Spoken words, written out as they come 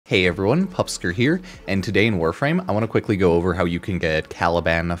Hey everyone, Pupsker here, and today in Warframe, I want to quickly go over how you can get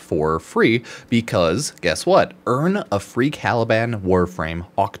Caliban for free, because guess what? Earn a free Caliban Warframe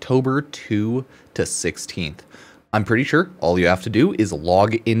October 2 to 16th. I'm pretty sure all you have to do is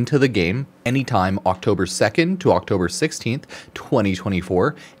log into the game anytime October 2nd to October 16th,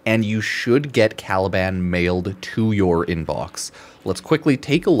 2024, and you should get Caliban mailed to your inbox. Let's quickly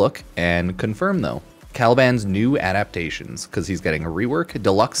take a look and confirm though. Caliban's new adaptations, because he's getting a rework,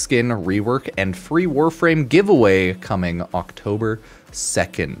 deluxe skin, rework, and free Warframe giveaway coming October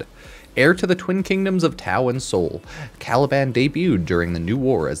 2nd. Heir to the Twin Kingdoms of Tau and Sol, Caliban debuted during the New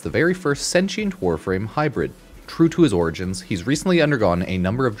War as the very first sentient Warframe hybrid. True to his origins, he's recently undergone a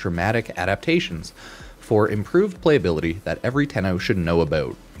number of dramatic adaptations for improved playability that every Tenno should know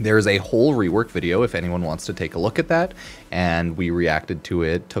about. There is a whole rework video if anyone wants to take a look at that, and we reacted to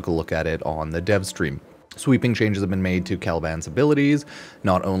it, took a look at it on the dev stream. Sweeping changes have been made to Caliban's abilities,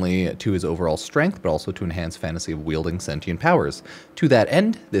 not only to his overall strength, but also to enhance fantasy of wielding sentient powers. To that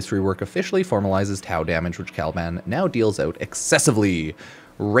end, this rework officially formalizes Tau damage, which Caliban now deals out excessively.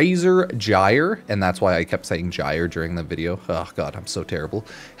 Razor Gyre, and that's why I kept saying Gyre during the video, oh god, I'm so terrible,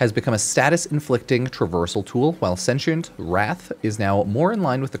 has become a status-inflicting traversal tool, while Sentient Wrath is now more in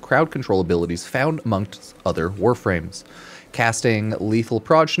line with the crowd control abilities found amongst other Warframes. Casting Lethal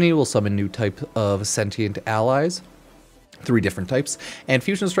Progeny will summon new type of sentient allies, 3 different types, and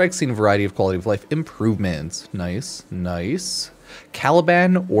Fusion Strikes seen a variety of quality of life improvements. Nice, nice.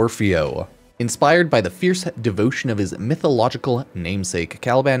 Caliban Orfeo. Inspired by the fierce devotion of his mythological namesake,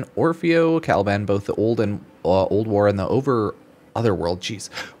 Caliban Orfeo, Caliban both the Old War and the Otherworld,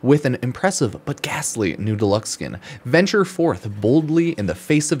 with an impressive but ghastly new deluxe skin. Venture forth boldly in the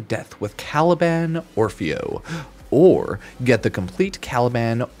face of death with Caliban Orfeo. Or get the complete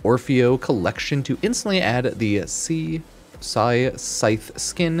Caliban Orfeo collection to instantly add the Scythe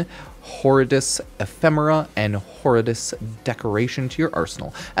skin, Horridus Ephemera, and Horridus Decoration to your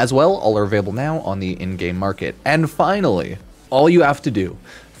arsenal. As well, all are available now on the in-game market. And finally, all you have to do,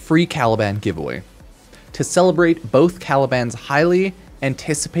 free Caliban giveaway. To celebrate both Caliban's highly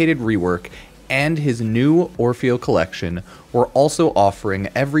anticipated rework and his new Orfeo collection, we're also offering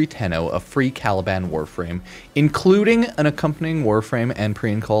every Tenno a free Caliban Warframe, including an accompanying Warframe and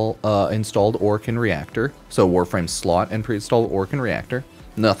pre-installed Orkin Reactor, so Warframe slot and pre-installed Orkin Reactor.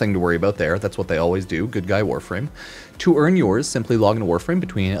 Nothing to worry about there, that's what they always do, good guy Warframe. To earn yours, simply log into Warframe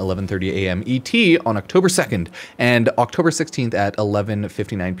between 11:30 AM ET on October 2nd and October 16th at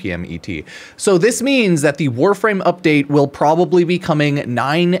 11:59 PM ET. So this means that the Warframe update will probably be coming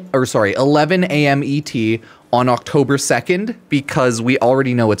 11 AM ET on October 2nd, because we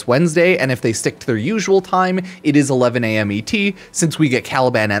already know it's Wednesday, and if they stick to their usual time, it is 11 AM ET. Since we get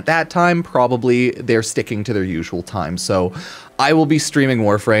Caliban at that time, probably they're sticking to their usual time. So I will be streaming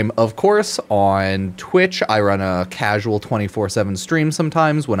Warframe, of course, on Twitch. I run a casual 24/7 stream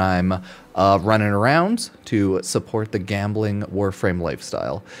sometimes when I'm running around to support the gambling Warframe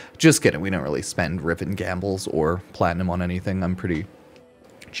lifestyle. Just kidding, we don't really spend Riven gambles or platinum on anything. I'm pretty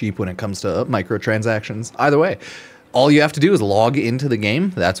cheap when it comes to microtransactions. Either way, all you have to do is log into the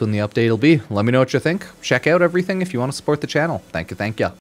game. That's when the update will be. Let me know what you think. Check out everything if you want to support the channel. Thank you, thank you.